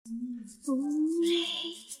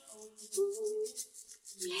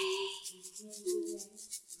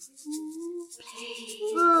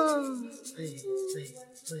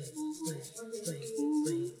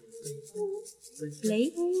Play.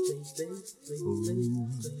 Play.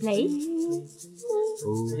 Play.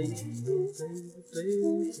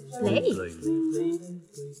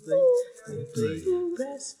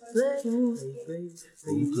 Press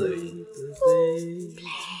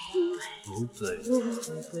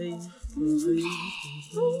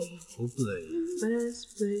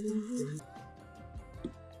play.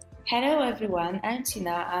 Hello everyone, I'm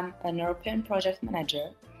Tina, I'm an European project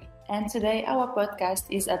manager, and today our podcast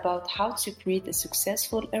is about how to create a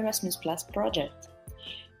successful Erasmus Plus project.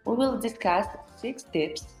 We will discuss 6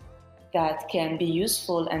 tips that can be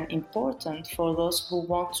useful and important for those who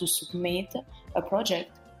want to submit a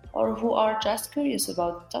project or who are just curious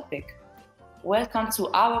about the topic. Welcome to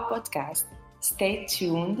our podcast. Stay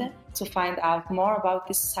tuned to find out more about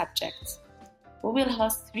this subject. We will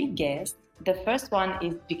host 3 guests. The first one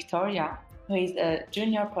is Victoria, who is a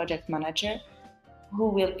junior project manager, who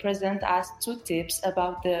will present us 2 tips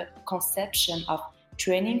about the conception of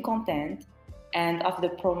training content and of the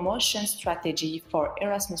promotion strategy for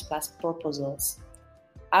Erasmus Plus proposals.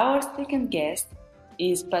 Our second guest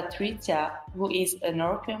is Patricia, who is an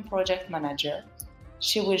European project manager.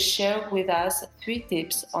 She will share with us 3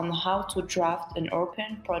 tips on how to draft an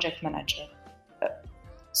European project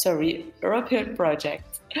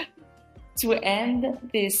project. To end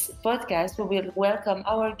this podcast, we will welcome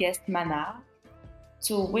our guest Mana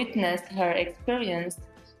to witness her experience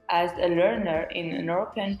as a learner in an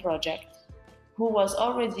European project who was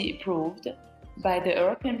already approved by the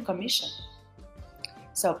European Commission.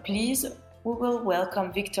 So please, we will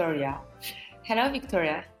welcome Victoria. Hello,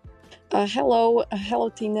 Victoria. Hello,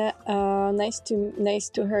 Tina. Nice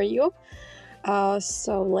to hear you.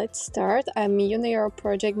 So let's start. I'm a junior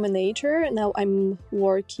project manager. Now I'm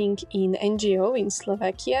working in NGO in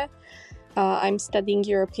Slovakia. I'm studying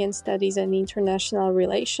European Studies and International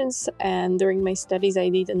Relations, and during my studies I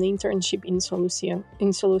did an internship in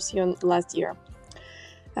Solution last year.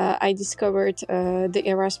 I discovered the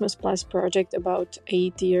Erasmus Plus project about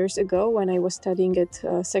 8 years ago when I was studying at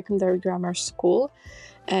secondary grammar school,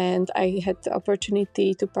 and I had the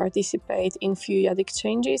opportunity to participate in few YAD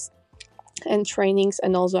exchanges and trainings,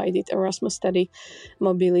 and also I did Erasmus study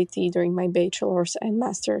mobility during my bachelor's and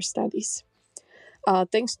master's studies.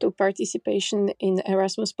 Thanks to participation in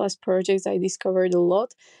Erasmus Plus projects, I discovered a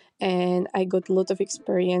lot and I got a lot of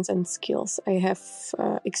experience and skills. I have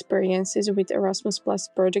experiences with Erasmus Plus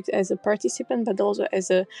project as a participant, but also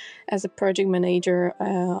as a project manager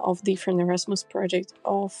of different Erasmus projects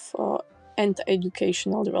and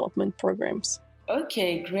educational development programs.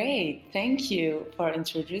 Okay, great. Thank you for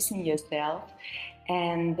introducing yourself.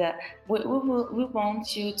 And we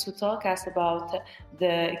want you to talk us about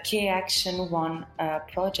the K Action 1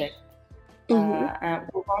 project. Mm-hmm.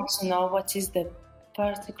 We want to know what is the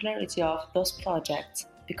particularity of those projects,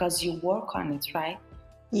 because you work on it, right?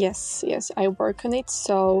 Yes, I work on it.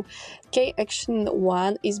 So K Action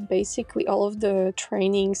 1 is basically all of the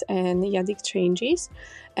trainings and YAD exchanges,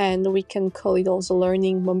 and we can call it also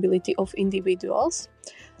learning mobility of individuals.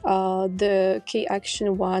 The K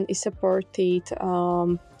Action 1 is supported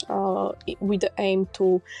with the aim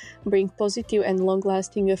to bring positive and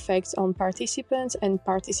long-lasting effects on participants and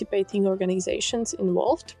participating organizations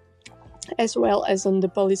involved, as well as on the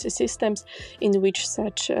policy systems in which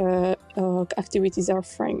such activities are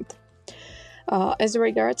framed. As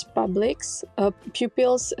regards publics,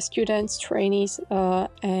 pupils, students, trainees,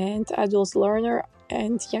 and adult learners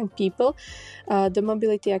and young people, the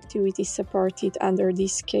mobility activities supported under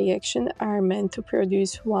this K Action are meant to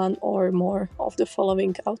produce one or more of the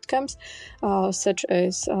following outcomes, such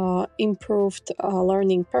as improved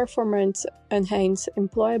learning performance, enhanced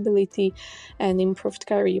employability, and improved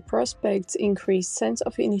career prospects, increased sense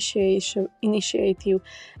of initiative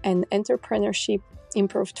and entrepreneurship,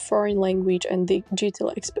 improved foreign language and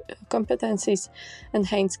digital competencies,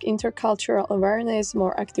 enhanced intercultural awareness,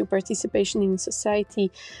 more active participation in society,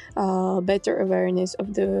 better awareness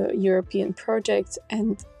of the European projects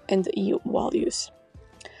and EU values.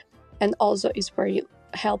 And also is very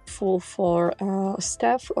helpful for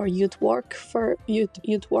staff or youth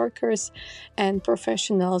workers and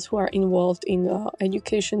professionals who are involved in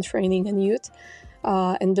education, training and youth.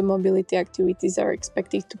 And the mobility activities are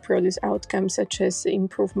expected to produce outcomes such as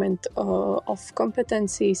improvement of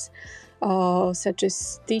competencies, such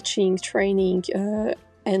as teaching, training,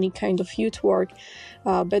 any kind of youth work,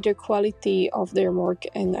 better quality of their work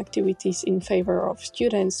and activities in favor of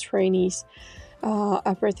students, trainees,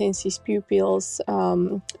 apprentices, pupils,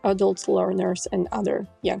 adult learners, and other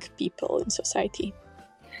young people in society.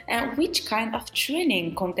 And which kind of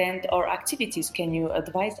training, content, or activities can you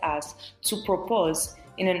advise us to propose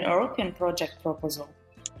in an European project proposal?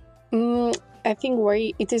 I think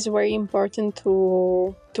it is very important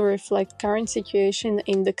to reflect current situation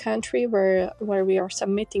in the country where we are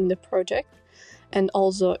submitting the project, and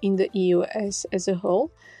also in the EU as a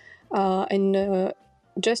whole, and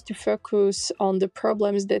just to focus on the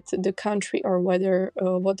problems that the country or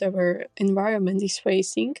whatever environment is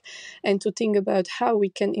facing, and to think about how we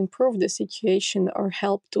can improve the situation or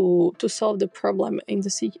help to solve the problem in the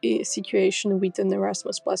situation with an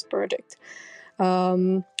Erasmus Plus project.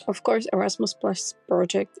 Of course, Erasmus Plus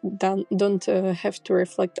project don't have to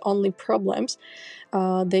reflect only problems.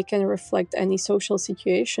 They can reflect any social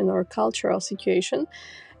situation or cultural situation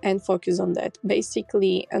and focus on that.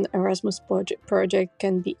 Basically, an Erasmus project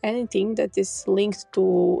can be anything that is linked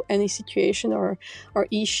to any situation or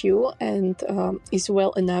issue, and is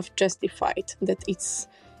well enough justified that it's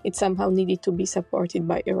somehow needed to be supported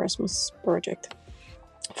by Erasmus project.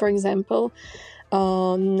 For example,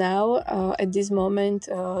 now, at this moment,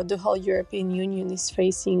 the whole European Union is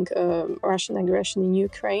facing Russian aggression in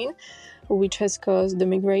Ukraine, which has caused the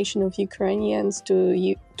migration of Ukrainians to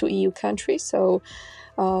EU countries. So,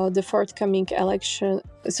 the forthcoming election.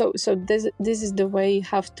 So this is the way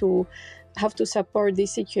have to support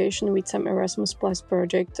this situation with some Erasmus Plus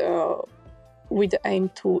project, with the aim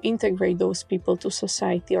to integrate those people to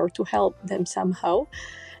society or to help them somehow.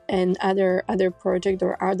 And other project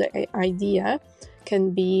or other idea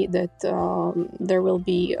can be that there will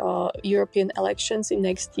be European elections in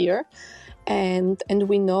next year, and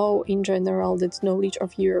we know in general that knowledge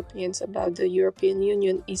of Europeans about the European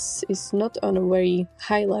Union is not on a very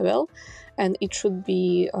high level, and it should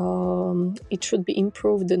be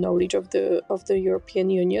improved, the knowledge of the European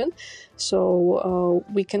Union. So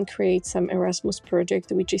we can create some Erasmus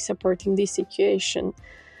project which is supporting this situation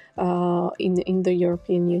in the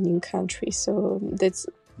European Union countries. So that's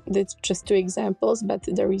just two examples, but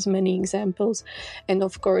there is many examples, and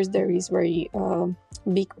of course there is very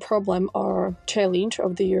big problem or challenge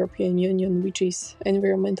of the European Union, which is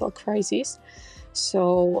environmental crisis.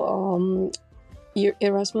 So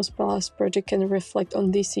Erasmus Plus project can reflect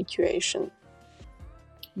on this situation.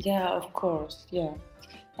 Yeah, of course. Yeah.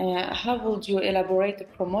 How would you elaborate the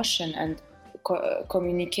promotion and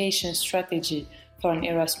communication strategy for an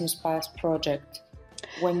Erasmus Plus project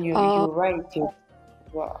when you write it?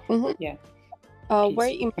 Wow. Mm-hmm. Yeah.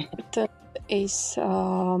 Very important is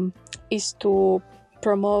to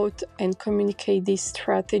promote and communicate this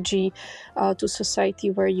strategy to society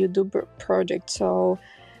where you do project. So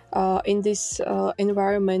in this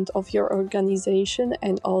environment of your organization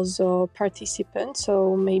and also participants.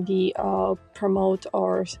 So maybe promote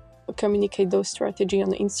or communicate those strategy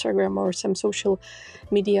on Instagram or some social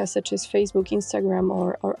media such as Facebook, Instagram,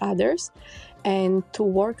 or others, and to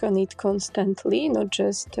work on it constantly, not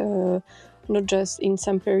just in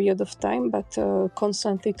some period of time, but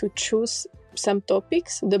constantly to choose some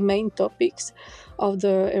topics, the main topics of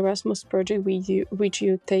the Erasmus project which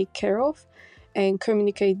you take care of, and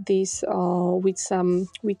communicate this with some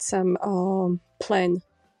plan,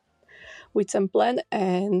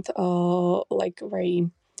 and like very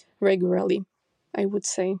regularly, I would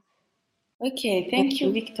say. Okay, thank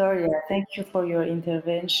you, Victoria. Thank you for your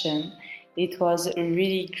intervention. It was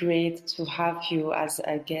really great to have you as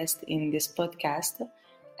a guest in this podcast.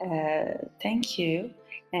 Thank you.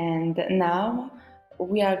 And now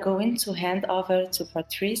we are going to hand over to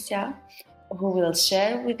Patricia, who will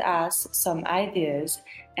share with us some ideas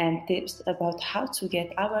and tips about how to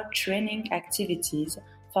get our training activities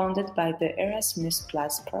funded by the Erasmus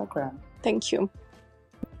Plus program. Thank you.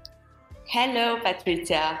 Hello,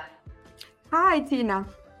 Patricia. Hi, Tina.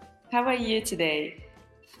 How are you today?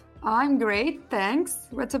 I'm great, thanks.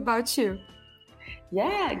 What about you?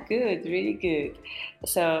 Yeah, good, really good.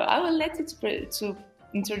 So I will let you to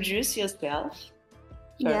introduce yourself first.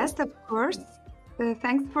 Yes, of course.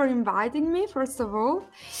 Thanks for inviting me, first of all.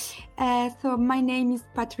 So my name is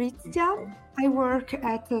Patricia. I work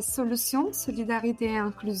at Solution, Solidarité et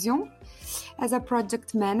Inclusion, as a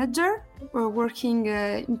project manager, working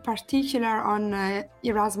in particular on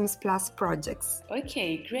Erasmus Plus projects.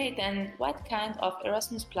 Okay, great. And what kind of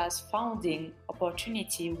Erasmus Plus funding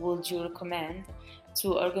opportunity would you recommend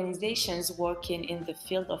to organizations working in the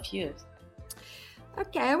field of youth?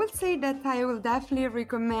 Okay, I would say that I will definitely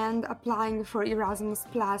recommend applying for Erasmus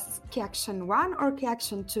Plus Key Action 1 or Key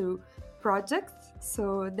Action 2 projects.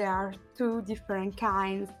 So there are two different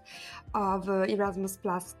kinds of Erasmus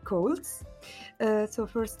Plus calls. So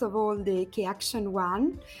first of all, the K-Action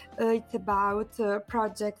 1, it's about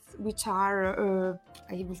projects which are,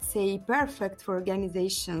 I would say, perfect for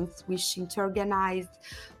organizations wishing to organize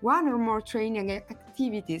one or more training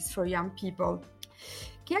activities for young people.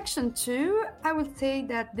 K-Action 2, I would say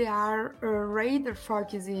that they are rather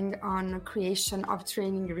focusing on creation of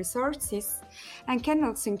training resources and can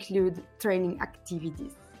also include training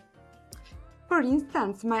activities. For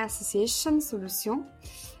instance, my association, Solution,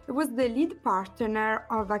 was the lead partner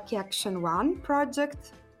of a K-Action 1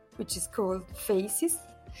 project, which is called FACES,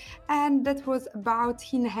 and that was about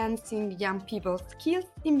enhancing young people's skills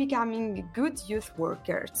in becoming good youth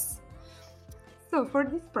workers. So for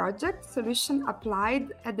this project, Solution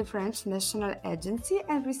applied at the French National Agency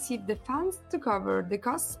and received the funds to cover the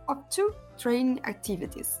costs of two training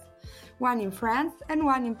activities, one in France and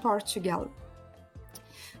one in Portugal.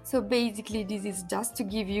 So basically, this is just to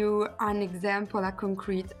give you an example, a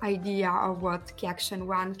concrete idea of what K-Action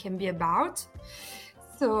 1 can be about.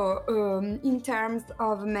 So in terms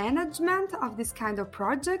of management of this kind of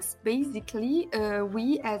projects, basically,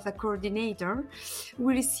 we as a coordinator,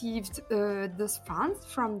 we received those funds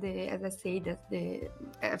from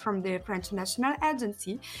from the French National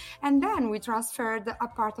Agency, and then we transferred a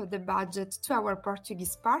part of the budget to our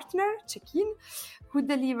Portuguese partner, Check-in, who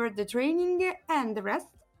delivered the training, and the rest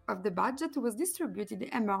of the budget was distributed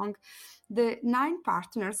among the 9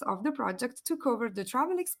 partners of the project to cover the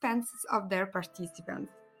travel expenses of their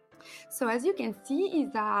participants. So as you can see,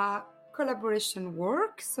 it's a collaboration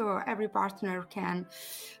work, so every partner can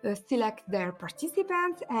select their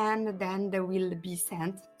participants, and then they will be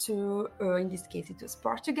sent to, in this case it was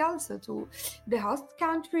Portugal, so to the host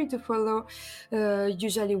country to follow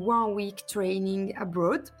usually 1 week training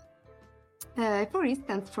abroad. For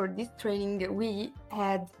instance, for this training we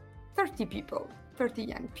had 30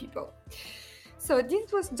 young people. So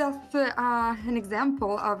this was just an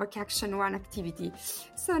example of a K-Action 1 activity.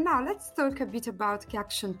 So now let's talk a bit about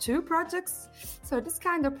K-Action 2 projects. So this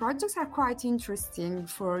kind of projects are quite interesting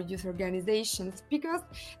for youth organizations because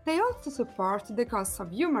they also support the cost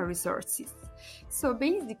of human resources. So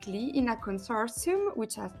basically, in a consortium,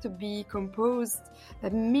 which has to be composed a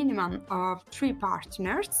minimum of 3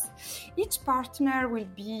 partners, each partner will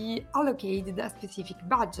be allocated a specific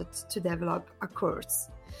budget to develop a course.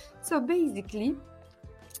 So basically,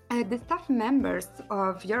 the staff members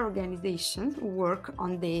of your organization who work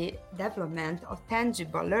on the development of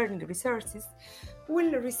tangible learning resources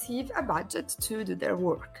will receive a budget to do their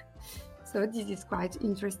work. So this is quite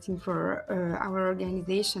interesting for our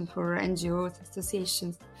organization, for NGOs,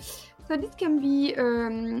 associations. So this can be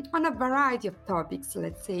on a variety of topics,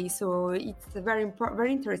 let's say. So it's very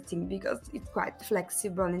interesting because it's quite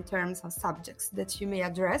flexible in terms of subjects that you may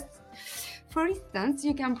address. For instance,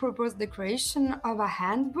 you can propose the creation of a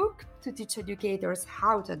handbook to teach educators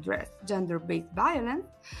how to address gender-based violence,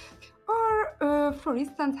 or for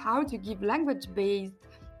instance, how to give language-based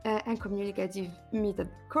and communicative method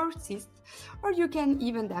courses, or you can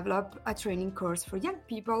even develop a training course for young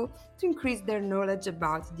people to increase their knowledge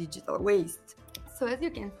about digital waste. So as you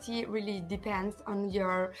can see, it really depends on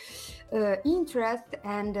your interest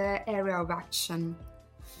and area of action.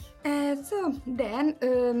 So then,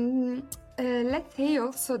 let's say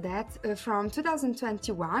also that from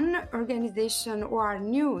 2021, organizations who are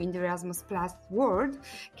new in the Erasmus Plus world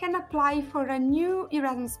can apply for a new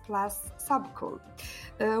Erasmus Plus subcall,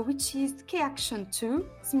 which is K-Action 2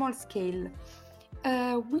 Small Scale,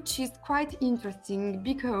 which is quite interesting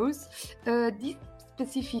because this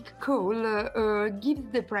specific call gives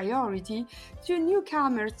the priority to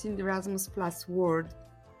newcomers in the Erasmus Plus world.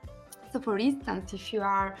 So for instance, if you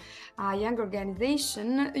are a young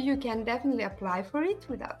organization, you can definitely apply for it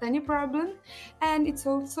without any problem. And it's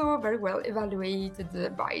also very well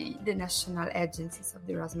evaluated by the national agencies of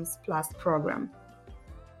the Erasmus Plus program.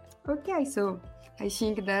 Okay, so I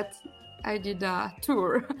think that I did a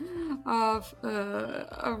tour of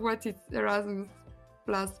what is Erasmus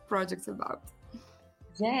Plus projects about.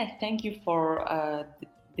 Yeah, thank you for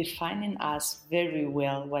defining us very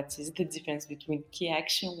well what is the difference between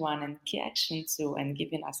K-Action 1 and K-Action 2 and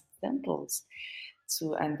giving us examples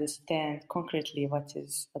to understand concretely what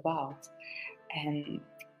it's about. And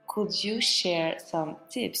could you share some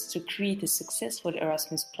tips to create a successful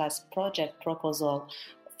Erasmus Plus project proposal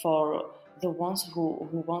for the ones who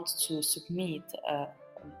want to submit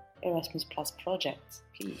Erasmus Plus projects,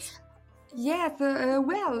 please? Yes, we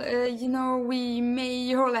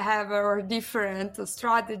may all have our different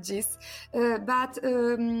strategies, but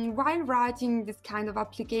while writing this kind of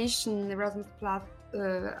application, Erasmus Plus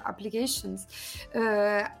applications,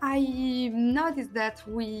 I noticed that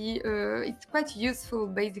it's quite useful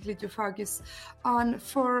basically to focus on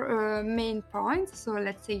 4 main points. So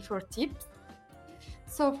let's say 4 tips.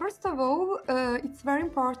 So first of all, it's very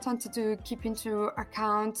important to keep into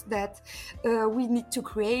account that we need to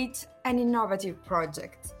create an innovative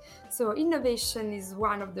project. So innovation is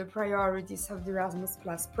one of the priorities of the Erasmus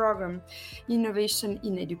Plus program, innovation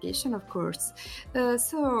in education, of course.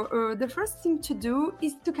 So the first thing to do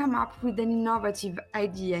is to come up with an innovative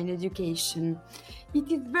idea in education.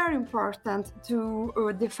 It is very important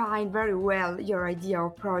to define very well your idea or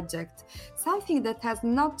project, something that has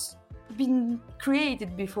not been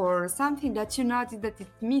created before, something that you notice that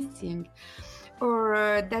it's missing,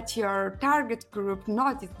 or that your target group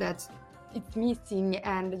noticed that it's missing,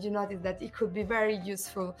 and you notice that it could be very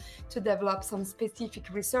useful to develop some specific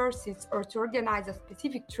resources or to organize a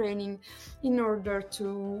specific training in order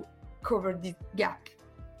to cover this gap.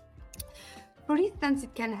 For instance,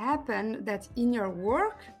 it can happen that in your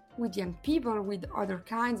work with young people, with other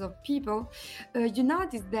kinds of people, you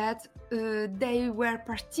notice that they were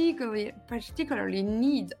particularly in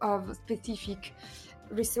need of specific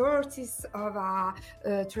resources, of a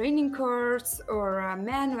training course or a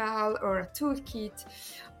manual or a toolkit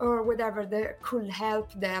or whatever that could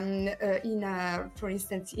help them for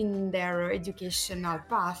instance, in their educational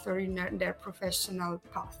path or in their professional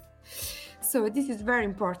path. So this is very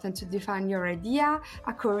important to define your idea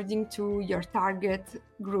according to your target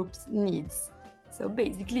group's needs. So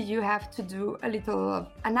basically you have to do a little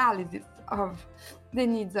analysis of the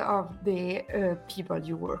needs of the people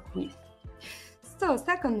you work with. So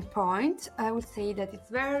second point, I would say that it's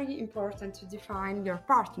very important to define your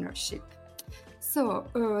partnership. So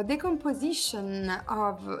the composition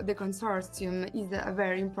of the consortium is a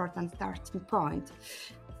very important starting point.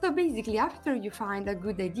 So basically, after you find a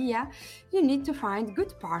good idea, you need to find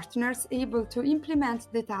good partners able to implement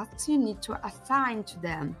the tasks you need to assign to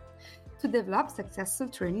them to develop successful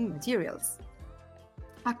training materials.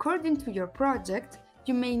 According to your project,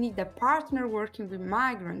 you may need a partner working with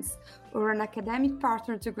migrants, or an academic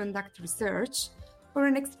partner to conduct research, or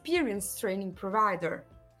an experienced training provider.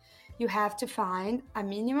 You have to find a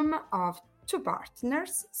minimum of 2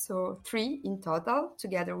 partners, so 3 in total,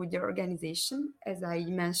 together with your organization, as I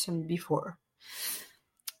mentioned before.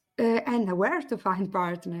 And where to find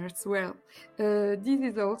partners? Well, this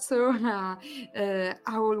is also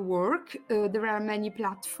our work. There are many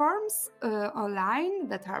platforms online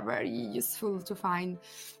that are very useful to find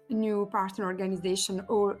new partner organization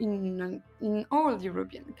or in all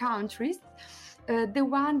European countries. The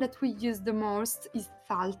one that we use the most is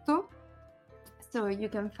Salto. So you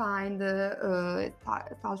can find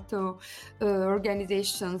Salto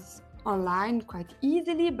organizations online quite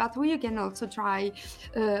easily, but you can also try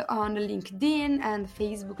on LinkedIn and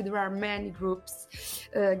Facebook. There are many groups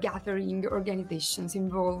gathering organizations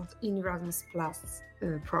involved in Erasmus Plus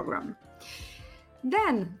program.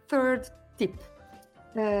 Then third tip,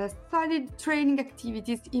 solid training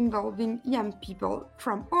activities involving young people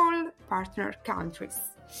from all partner countries.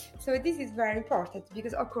 So this is very important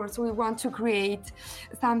because, of course, we want to create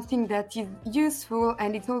something that is useful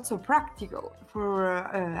and it's also practical for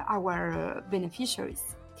our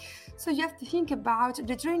beneficiaries. So you have to think about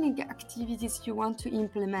the training activities you want to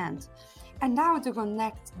implement and how to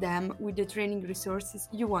connect them with the training resources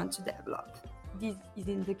you want to develop. This is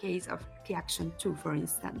in the case of Key Action 2, for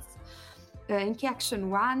instance. In Key Action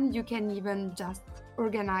 1, you can even just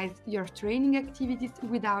organize your training activities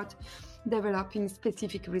without developing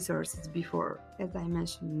specific resources before, as I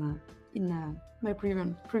mentioned in my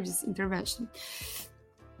previous intervention.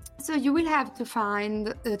 So you will have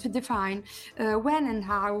to define when and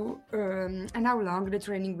how long the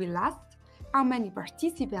training will last, how many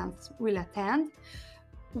participants will attend,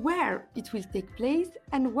 where it will take place,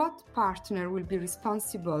 and what partner will be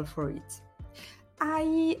responsible for it.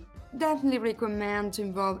 I definitely recommend to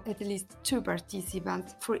involve at least 2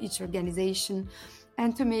 participants for each organization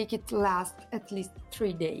and to make it last at least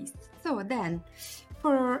 3 days. So then,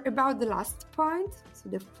 for about the last point, so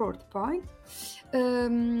the 4th point,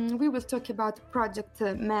 we will talk about project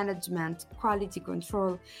management, quality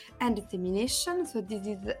control, and dissemination. So this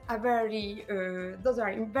is those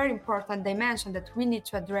are very important dimensions that we need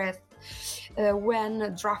to address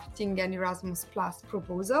when drafting an Erasmus Plus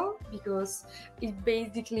proposal, because it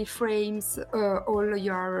basically frames all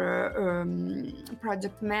your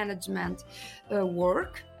project management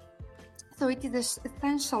work. So it is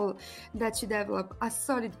essential that you develop a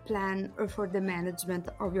solid plan for the management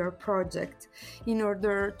of your project in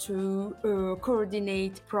order to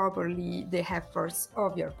coordinate properly the efforts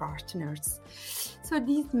of your partners. So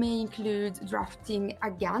this may include drafting a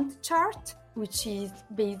Gantt chart, which is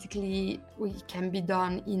basically can be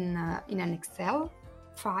done in an Excel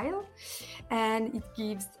file, and it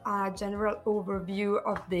gives a general overview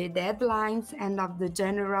of the deadlines and of the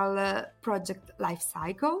general project life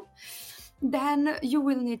cycle. Then you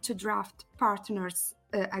will need to draft partners'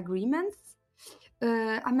 agreements,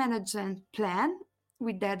 a management plan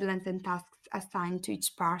with deadlines and tasks assigned to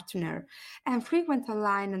each partner, and frequent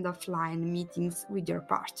online and offline meetings with your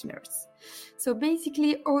partners. So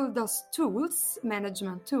basically all those tools,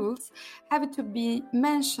 management tools, have to be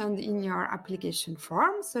mentioned in your application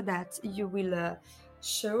form so that you will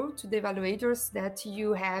show to the evaluators that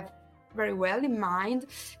you have very well in mind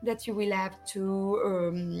that you will have to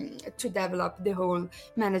develop the whole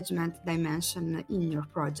management dimension in your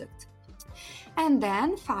project. And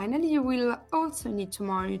then finally, you will also need to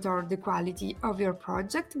monitor the quality of your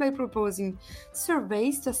project by proposing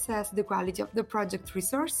surveys to assess the quality of the project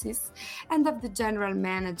resources and of the general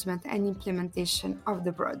management and implementation of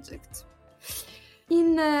the project.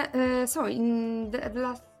 In the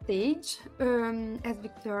last stage, as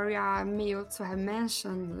Victoria may also have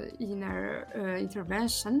mentioned in her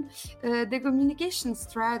intervention, the communication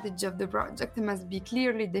strategy of the project must be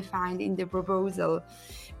clearly defined in the proposal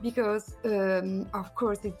because, of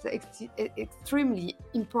course, it's extremely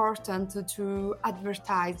important to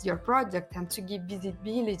advertise your project and to give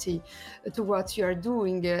visibility to what you are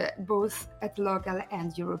doing, both at local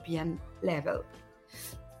and European level.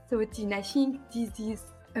 So, Tina, I think this is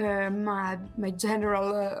my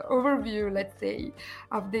general overview, let's say,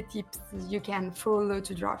 of the tips you can follow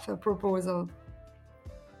to draft a proposal.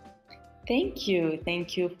 Thank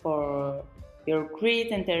you for your great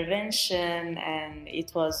intervention, and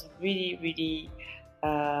it was really, really,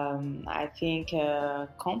 I think,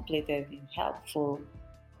 complete and helpful.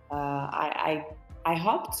 I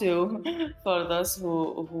hope to for those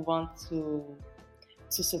who want to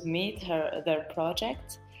submit their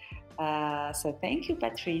project. So thank you,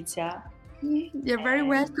 Patrizia. You're very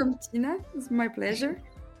welcome, Tina. It's my pleasure.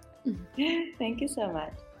 Thank you so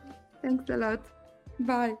much. Thanks a lot.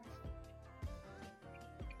 Bye.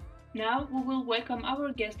 Now we will welcome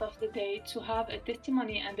our guest of the day to have a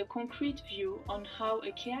testimony and a concrete view on how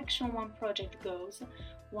a Key Action 1 project goes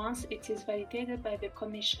once it is validated by the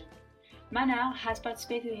Commission. Mana has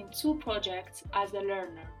participated in 2 projects as a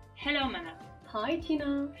learner. Hello, Mana. Hi,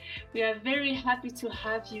 Tina. We are very happy to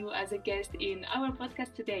have you as a guest in our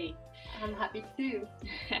podcast today. I'm happy too.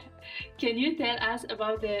 Can you tell us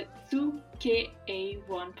about the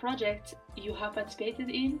 2KA1 projects you have participated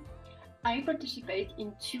in? I participate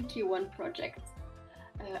in 2 K1 projects.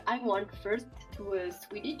 I went first to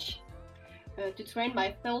Swedish to train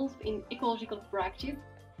myself in ecological practice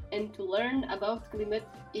and to learn about climate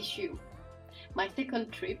issue. My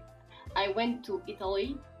second trip, I went to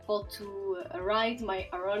Italy to raise my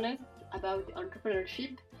awareness about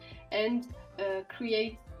entrepreneurship and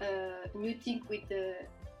create a new thing with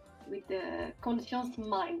the conscious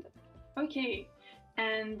mind. Okay,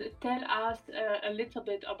 and tell us a little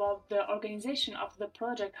bit about the organization of the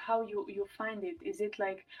project, how you find it. Is it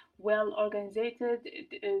like well organized?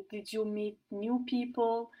 Did you meet new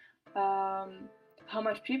people? How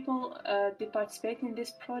much people did participate in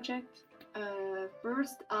this project?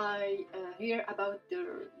 First, I hear about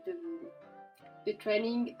the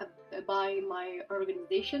training by my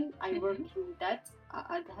organization. I work in that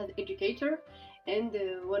as educator, and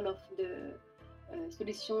one of the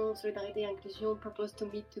Solution, Solidarité, Inclusion proposed to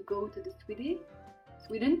me to go to the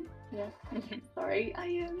Sweden. Yeah. Sorry,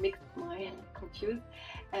 I mixed my confused.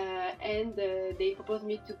 And they proposed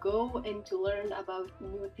me to go and to learn about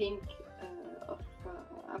new things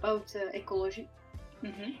about ecology.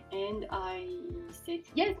 And I said,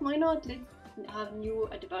 yes, why not? Let's have new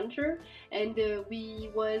adventure. And we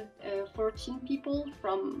was 14 people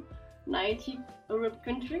from 90 Europe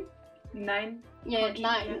country. Nine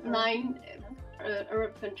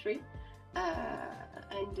Arab country,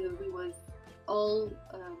 and we was all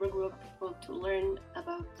regrouped to learn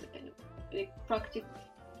about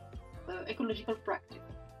ecological practice.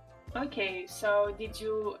 Okay, so did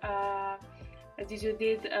you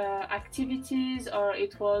did activities, or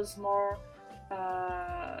it was more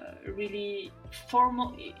really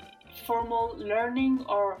formal learning,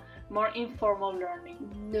 or more informal learning?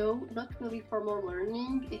 No, not really formal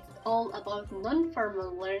learning. It's all about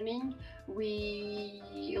non-formal learning. We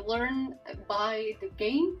learn by the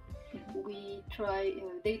game.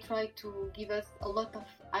 They try to give us a lot of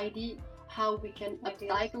idea how we can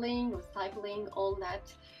upcycling, recycling, all that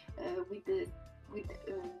with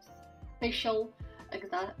special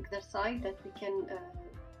exercise that we can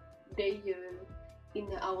day in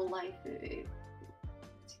our life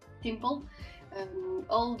simple.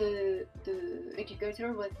 All the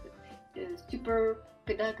educator was super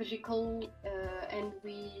pedagogical, and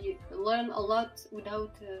we learn a lot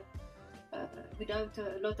without a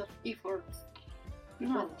lot of effort. It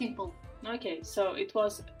was simple. Okay, so it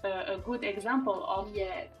was a good example of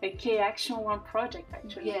a K Action 1 project,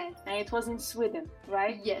 actually. Yes. And it was in Sweden,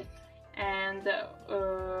 right? Yes. And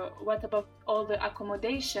what about all the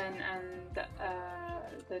accommodation and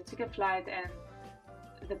the ticket flight and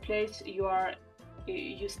the place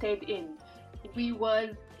you stayed in? We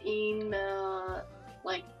was in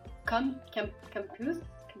like campus.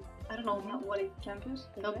 I don't know what is campus.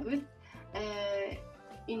 Campus.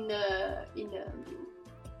 In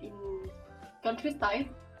countryside,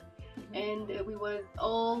 and we was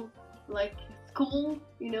all like school,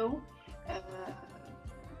 and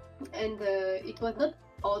it was not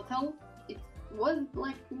hotel. It was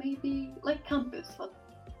like maybe like campus,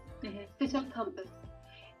 special campus,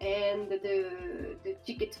 and the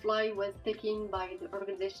ticket fly was taken by the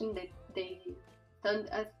organization that they sent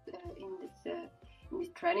us in this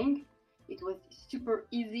training. It was super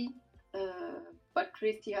easy.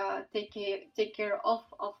 Patricia take care of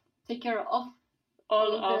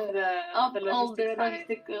all the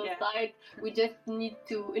logistical side. We just need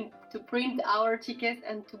to print our tickets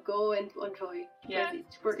and to go and to enjoy.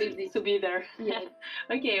 It's super easy to be there. Yes.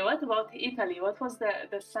 Okay, what about Italy? What was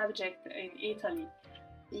the subject in Italy?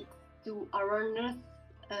 It's to awareness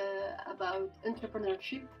about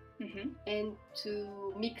entrepreneurship and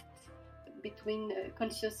to mix between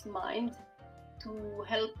conscious mind to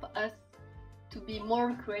help us to be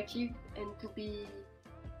more creative and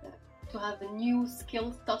to have a new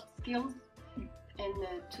skills, soft skills, and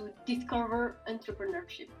to discover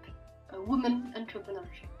entrepreneurship, women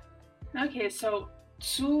entrepreneurship. Okay, so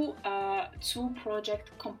two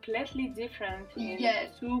projects completely different in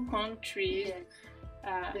two countries.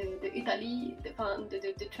 Yes.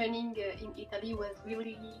 The training in Italy was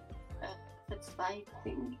really satisfying,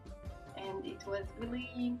 and it was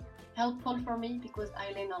really helpful for me because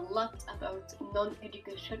I learned a lot about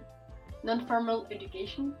non-formal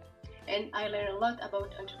education, and I learned a lot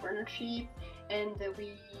about entrepreneurship, and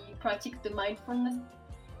we practiced the mindfulness,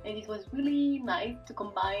 and it was really nice to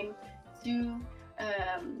combine two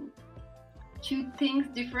things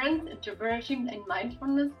different, entrepreneurship and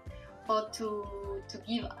mindfulness, for to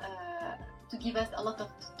give us a lot of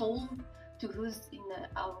tools to use in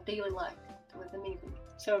our daily life. It was amazing.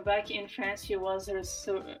 So back in France, you was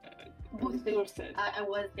boosted. I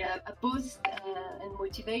was a boost and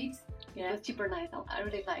motivate. It was super nice. I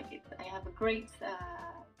really like it. I have a great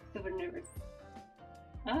souvenirs.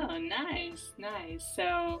 Oh, nice.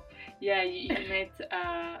 So, you met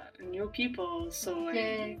new people. So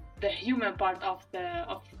the human part of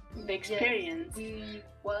the experience. Yes, we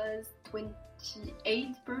was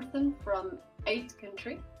 28 person from 8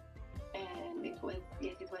 countries, and it was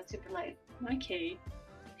super nice. Okay.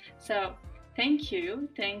 So thank you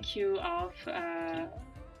of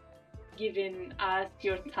giving us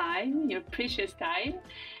your time, your precious time,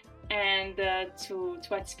 and to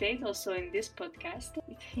participate also in this podcast.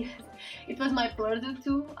 Yes, it was my pleasure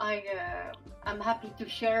too. I'm happy to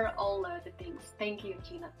share all the things. Thank you,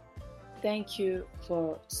 Gina. Thank you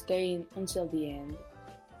for staying until the end.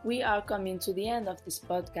 We are coming to the end of this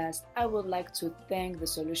podcast. I would like to thank the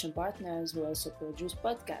solution partners who also produce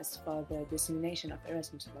podcasts for the dissemination of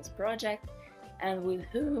Erasmus Plus project, and with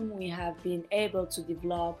whom we have been able to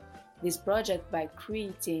develop this project by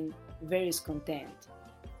creating various content.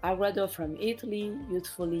 Agrado from Italy,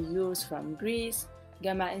 Youthfully Youth from Greece,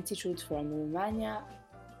 Gamma Institute from Romania,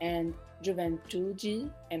 and Juventude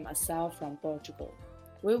and Massal from Portugal.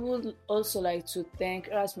 We would also like to thank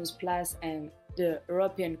Erasmus Plus and the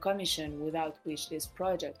European Commission, without which this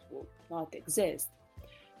project would not exist.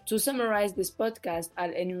 To summarize this podcast,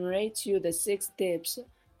 I'll enumerate you the 6 tips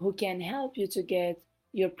who can help you to get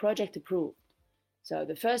your project approved. So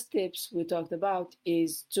the first tips we talked about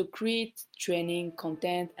is to create training,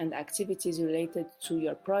 content, and activities related to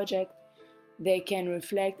your project. They can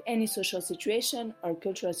reflect any social situation or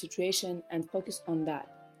cultural situation and focus on that.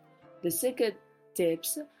 The second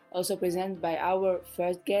tips, also presented by our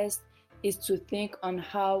first guest, is to think on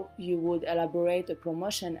how you would elaborate a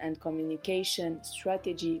promotion and communication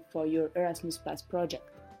strategy for your Erasmus Plus project.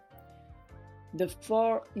 The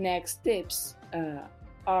 4 next tips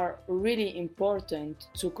are really important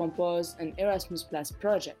to compose an Erasmus Plus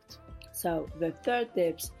project. So the third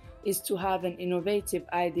tips is to have an innovative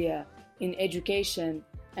idea in education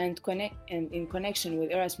and in connection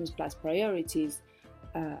with Erasmus Plus priorities,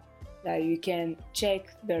 that you can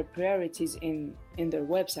check their priorities in their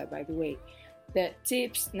website, by the way. The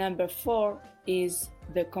tips number 4 is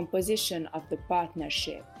the composition of the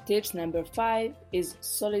partnership. Tips number 5 is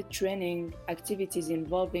solid training activities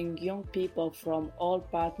involving young people from all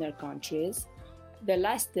partner countries. The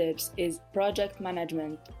last tips is project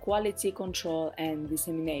management, quality control, and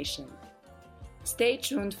dissemination. Stay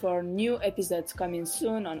tuned for new episodes coming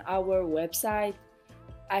soon on our website,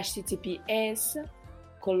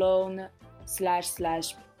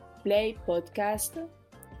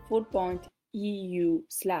 https://playpodcast.eu/.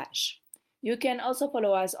 You can also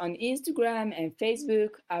follow us on Instagram and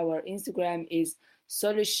Facebook. Our Instagram is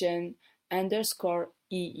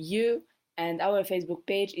solution_EU and our Facebook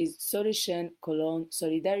page is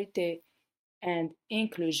solution:solidarité and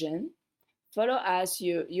inclusion. Follow us.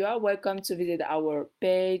 You are welcome to visit our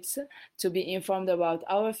page to be informed about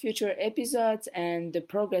our future episodes and the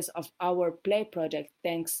progress of our Play project,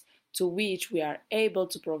 thanks to which we are able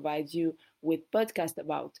to provide you with podcasts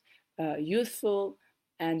about youthful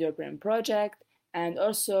and European project. And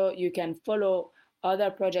also you can follow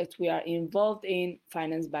other projects we are involved in,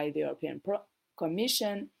 financed by the European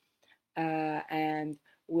Commission. And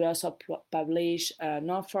we also publish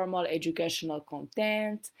non-formal educational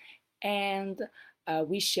content, and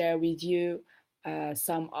we share with you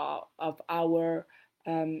some of our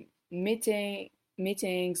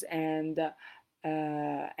meetings and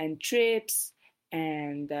trips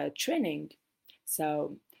and training.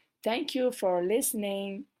 So thank you for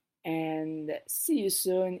listening, and see you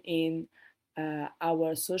soon in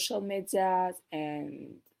our social media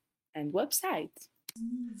and website.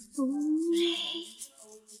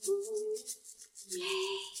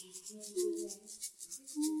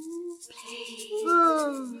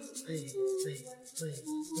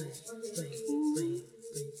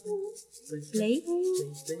 Play.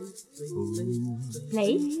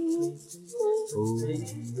 Play.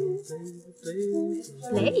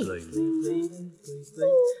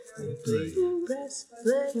 Play. Press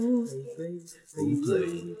play. Play.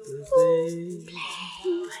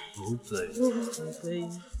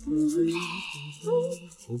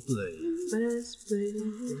 Press play.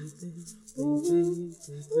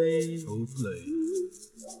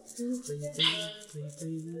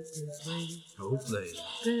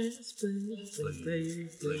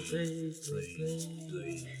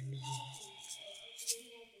 Play.